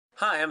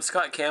Hi, I'm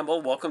Scott Campbell.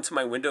 Welcome to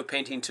my window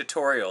painting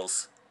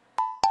tutorials.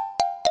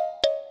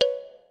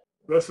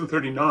 Lesson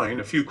 39,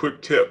 a few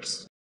quick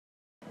tips.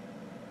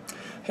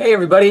 Hey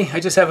everybody, I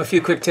just have a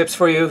few quick tips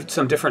for you,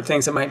 some different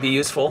things that might be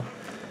useful.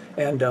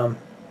 And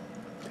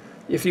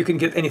if you can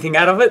get anything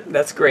out of it,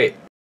 that's great.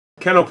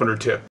 Can opener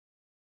tip.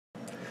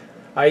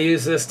 I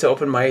use this to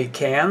open my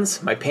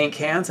cans, my paint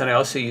cans, and I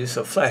also use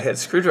a flathead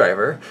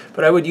screwdriver,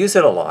 but I would use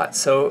it a lot.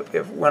 So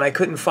when I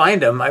couldn't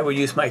find them, I would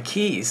use my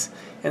keys.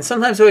 And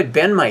sometimes I would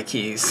bend my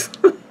keys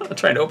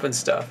trying to open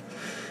stuff.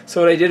 So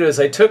what I did was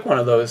I took one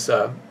of those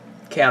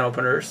can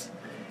openers,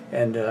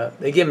 and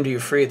they give them to you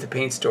free at the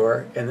paint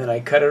store, and then I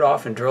cut it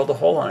off and drilled a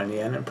hole on the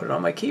end and put it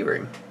on my key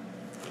ring.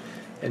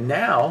 And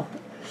now,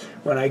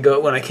 when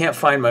I can't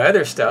find my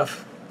other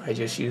stuff, I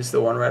just use the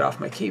one right off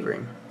my key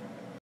ring.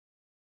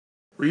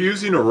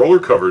 Reusing a roller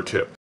cover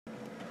tip.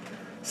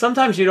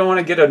 Sometimes you don't want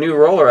to get a new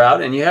roller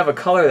out and you have a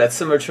color that's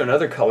similar to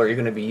another color you're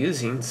going to be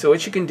using. So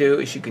what you can do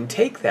is you can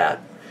take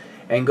that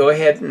and go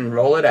ahead and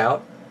roll it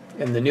out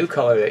in the new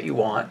color that you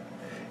want.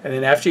 And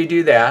then after you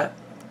do that,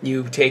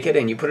 you take it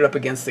and you put it up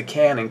against the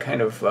can and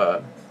kind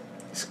of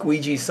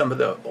squeegee some of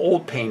the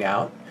old paint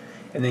out,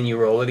 and then you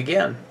roll it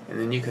again, and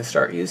then you can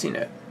start using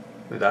it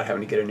without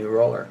having to get a new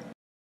roller.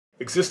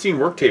 Existing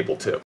work table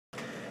tip.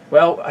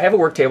 Well, I have a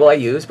work table I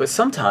use, but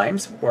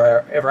sometimes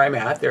wherever I'm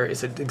at, there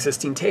is an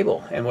existing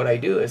table. And what I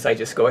do is I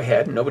just go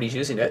ahead, and nobody's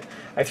using it,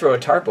 I throw a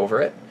tarp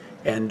over it,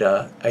 and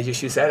I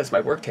just use that as my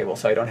work table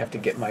so I don't have to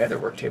get my other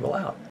work table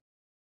out.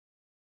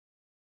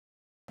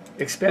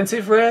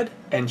 Expensive red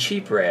and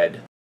cheap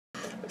red.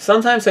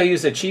 Sometimes I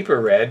use a cheaper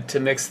red to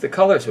mix the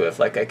colors with,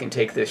 like I can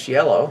take this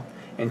yellow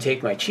and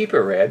take my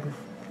cheaper red,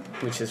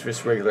 which is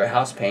just regular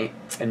house paint,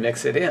 and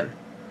mix it in.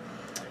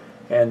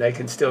 And I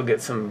can still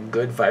get some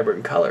good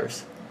vibrant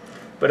colors.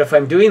 But if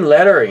I'm doing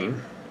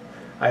lettering,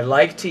 I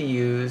like to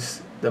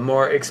use the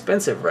more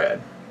expensive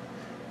red.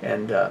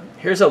 And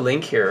here's a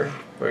link here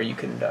where you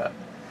can,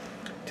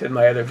 to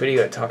my other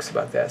video that talks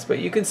about this. But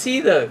you can see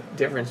the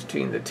difference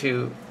between the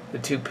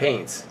two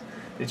paints,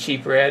 the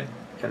cheap red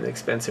and the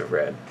expensive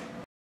red.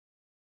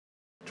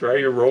 Dry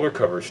your roller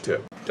covers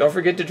tip. Don't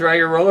forget to dry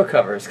your roller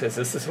covers, because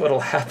this is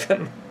what'll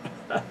happen.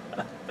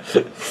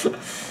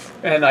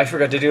 And I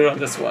forgot to do it on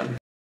this one.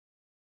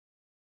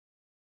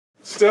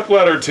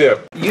 Stepladder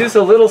tip. Use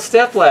a little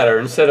step ladder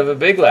instead of a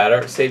big ladder.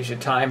 It saves you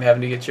time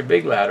having to get your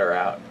big ladder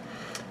out.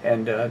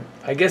 And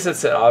I guess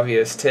it's an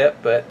obvious tip,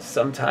 but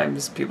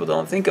sometimes people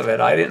don't think of it.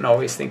 I didn't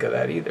always think of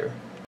that either.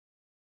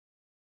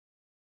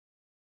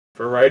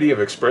 Variety of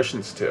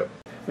expressions tip.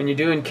 When you're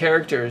doing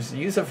characters,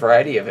 use a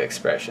variety of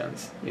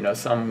expressions. You know,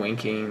 some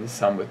winking,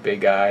 some with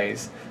big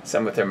eyes,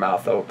 some with their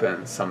mouth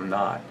open, some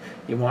not.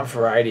 You want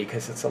variety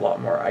because it's a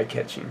lot more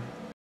eye-catching.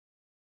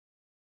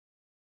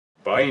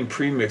 Buying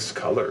pre-mixed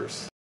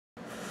colors.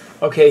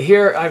 Okay,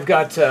 here I've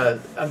got,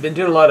 I've been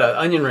doing a lot of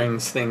onion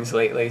rings things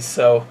lately,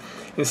 so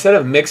instead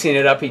of mixing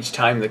it up each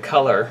time the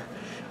color,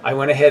 I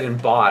went ahead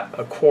and bought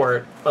a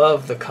quart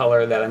of the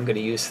color that I'm going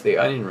to use for the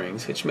onion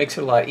rings, which makes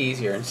it a lot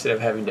easier instead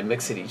of having to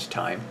mix it each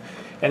time.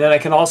 And then I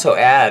can also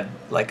add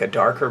like a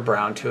darker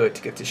brown to it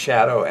to get the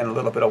shadow and a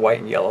little bit of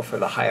white and yellow for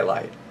the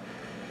highlight.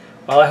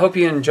 Well, I hope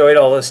you enjoyed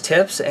all those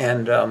tips,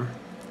 and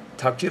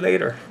talk to you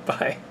later.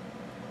 Bye.